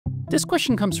This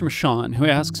question comes from Sean, who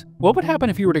asks, what would happen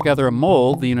if you were to gather a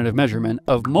mole, the unit of measurement,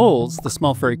 of moles, the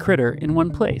small furry critter, in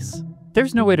one place?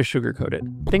 There's no way to sugarcoat it.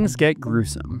 Things get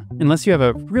gruesome, unless you have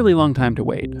a really long time to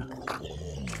wait.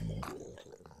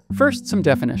 First, some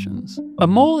definitions. A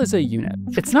mole is a unit.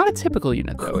 It's not a typical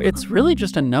unit, though. It's really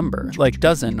just a number, like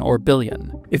dozen or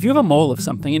billion. If you have a mole of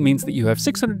something, it means that you have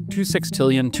 602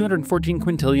 sextillion, 214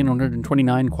 quintillion,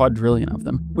 129 quadrillion of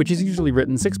them, which is usually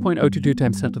written 6.022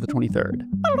 times 10 to the 23rd.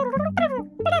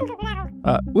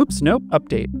 Whoops, nope,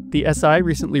 update. The SI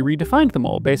recently redefined the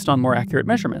mole based on more accurate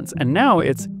measurements, and now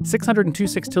it's 602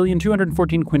 sextillion,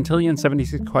 214 quintillion,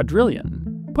 76 quadrillion.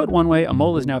 Put one way, a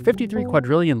mole is now 53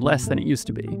 quadrillion less than it used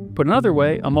to be. Put another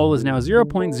way, a mole is now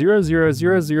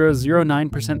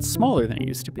 0.000009% smaller than it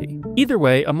used to be. Either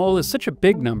way, a mole is such a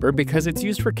big number because it's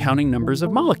used for counting numbers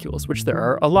of molecules, which there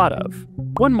are a lot of.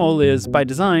 One mole is, by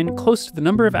design, close to the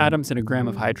number of atoms in a gram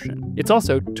of hydrogen. It's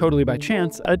also, totally by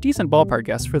chance, a decent ballpark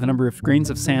guess for the number of grains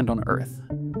of sand on Earth.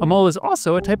 A mole is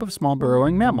also a type of small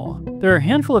burrowing mammal. There are a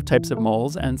handful of types of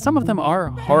moles, and some of them are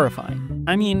horrifying.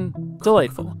 I mean,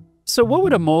 delightful. So what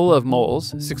would a mole of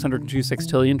moles, 602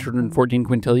 sextillion, 214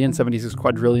 quintillion, 76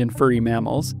 quadrillion furry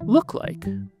mammals, look like?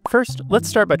 First, let's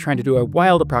start by trying to do a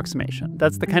wild approximation.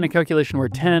 That's the kind of calculation where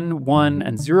 10, 1,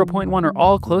 and 0.1 are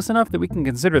all close enough that we can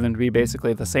consider them to be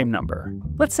basically the same number.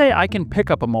 Let's say I can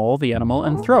pick up a mole, the animal,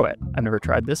 and throw it. I've never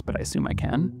tried this, but I assume I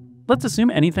can. Let's assume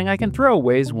anything I can throw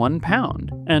weighs 1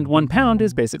 pound, and 1 pound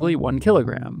is basically 1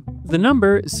 kilogram. The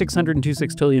number 602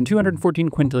 sextillion, 214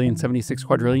 quintillion, 76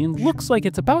 quadrillion looks like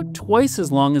it's about twice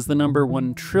as long as the number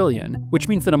 1 trillion, which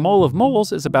means that a mole of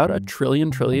moles is about a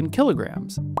trillion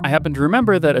kilograms. I happen to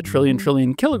remember that a trillion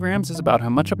kilograms is about how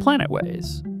much a planet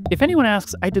weighs. If anyone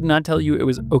asks, I did not tell you it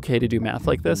was okay to do math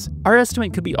like this. Our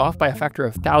estimate could be off by a factor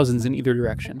of thousands in either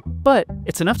direction, but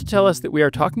it's enough to tell us that we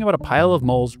are talking about a pile of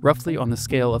moles roughly on the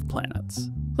scale of planets.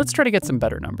 Let's try to get some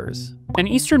better numbers. An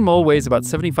eastern mole weighs about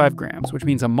 75 grams, which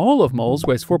means a mole of moles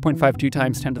weighs 4.52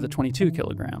 times 10 to the 22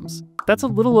 kilograms. That's a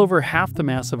little over half the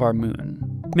mass of our moon.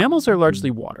 Mammals are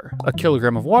largely water. A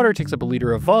kilogram of water takes up a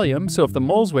liter of volume, so if the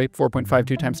moles weigh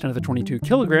 4.52 times 10 to the 22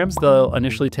 kilograms, they'll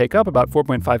initially take up about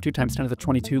 4.52 times 10 to the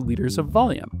 22 liters of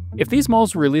volume. If these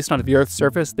moles were released onto the Earth's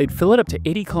surface, they'd fill it up to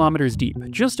 80 kilometers deep,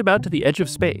 just about to the edge of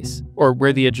space, or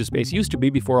where the edge of space used to be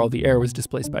before all the air was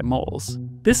displaced by moles.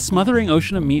 This smothering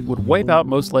ocean of meat would wipe out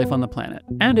most life on the planet,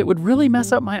 and it would really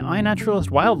mess up my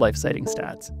iNaturalist wildlife sighting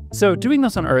stats. So doing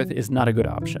this on Earth is not a good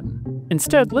option.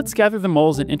 Instead, let's gather the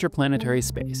moles in interplanetary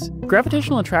space.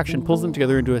 Gravitational attraction pulls them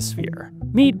together into a sphere.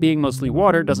 Meat, being mostly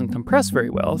water, doesn't compress very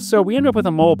well, so we end up with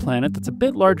a mole planet that's a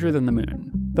bit larger than the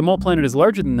moon. The mole planet is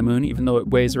larger than the moon even though it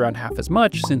weighs around half as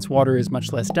much, since water is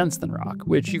much less dense than rock,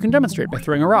 which you can demonstrate by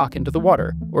throwing a rock into the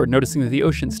water, or noticing that the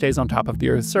ocean stays on top of the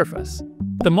Earth's surface.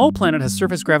 The mole planet has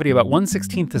surface gravity about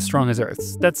 1/16 as strong as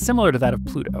Earth's. That's similar to that of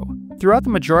Pluto. Throughout the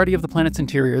majority of the planet's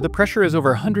interior, the pressure is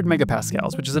over 100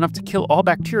 megapascals, which is enough to kill all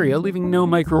bacteria, leaving no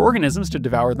microorganisms to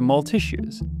devour the mole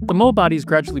tissues. The mole bodies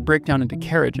gradually break down into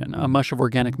kerogen, a mush of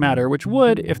organic matter, which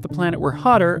would, if the planet were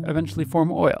hotter, eventually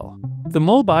form oil. The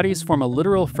mole bodies form a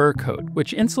literal fur coat,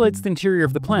 which insulates the interior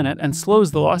of the planet and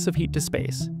slows the loss of heat to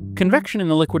space. Convection in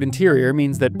the liquid interior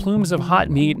means that plumes of hot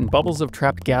meat and bubbles of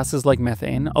trapped gases like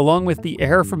methane, along with the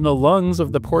air from the lungs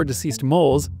of the poor deceased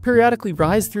moles, periodically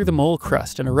rise through the mole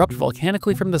crust and erupt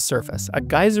volcanically from the surface, a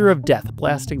geyser of death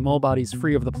blasting mole bodies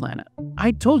free of the planet.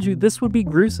 I told you this would be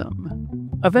gruesome.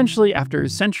 Eventually, after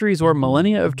centuries or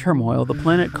millennia of turmoil, the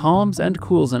planet calms and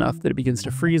cools enough that it begins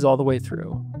to freeze all the way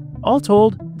through. All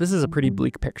told, this is a pretty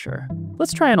bleak picture.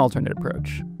 Let's try an alternate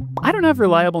approach. I don't have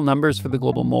reliable numbers for the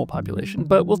global mole population,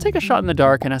 but we'll take a shot in the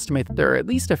dark and estimate that there are at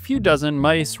least a few dozen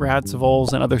mice, rats,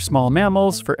 voles, and other small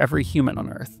mammals for every human on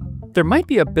Earth. There might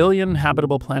be 1 billion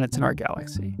habitable planets in our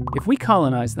galaxy. If we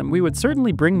colonize them, we would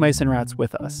certainly bring mice and rats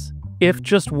with us. If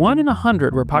just 1 in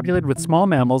 100 were populated with small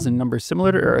mammals in numbers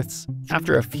similar to Earth's,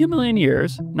 after a few million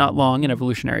years, not long in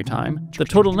evolutionary time, the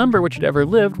total number which had ever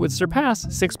lived would surpass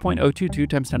 6.022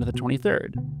 times 10 to the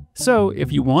 23rd. So,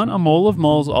 if you want a mole of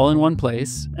moles all in one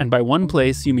place, and by one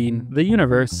place you mean the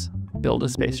universe, build a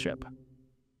spaceship.